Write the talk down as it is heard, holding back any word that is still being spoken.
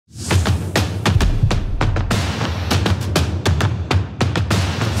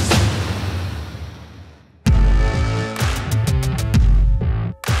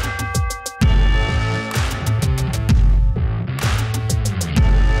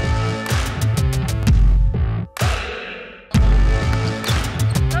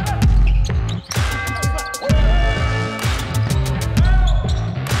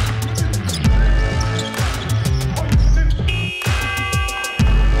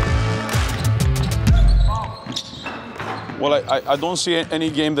Well, I don't see any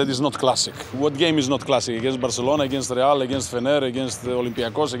game that is not classic. What game is not classic? Against Barcelona, against Real, against Fener, against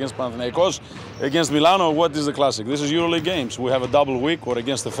Olympiacos, against Panathinaikos, against Milano, what is the classic? This is Euroleague games. We have a double week or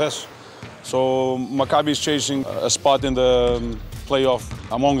against the FES. So Maccabi is chasing a spot in the playoff,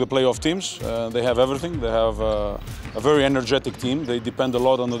 among the playoff teams. They have everything. They have a very energetic team. They depend a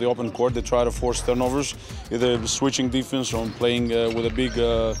lot on the open court. They try to force turnovers, either switching defense or playing with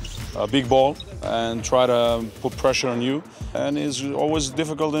a big ball and try to put pressure on you. And it's always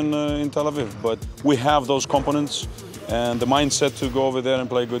difficult in Tel Aviv. But we have those components and the mindset to go over there and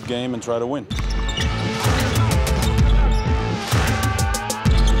play a good game and try to win.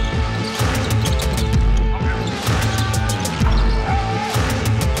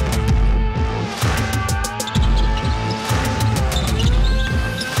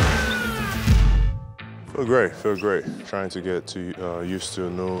 Feel great. Trying to get used to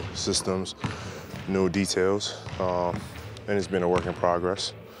new systems, new details, and it's been a work in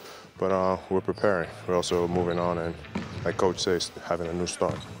progress. But we're preparing. We're also moving on, and like Coach says, having a new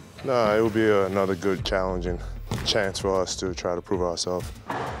start. It will be another good, challenging chance for us to try to prove ourselves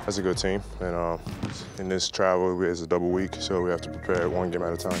as a good team. And in this travel, it's a double week, so we have to prepare one game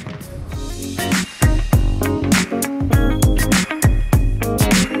at a time.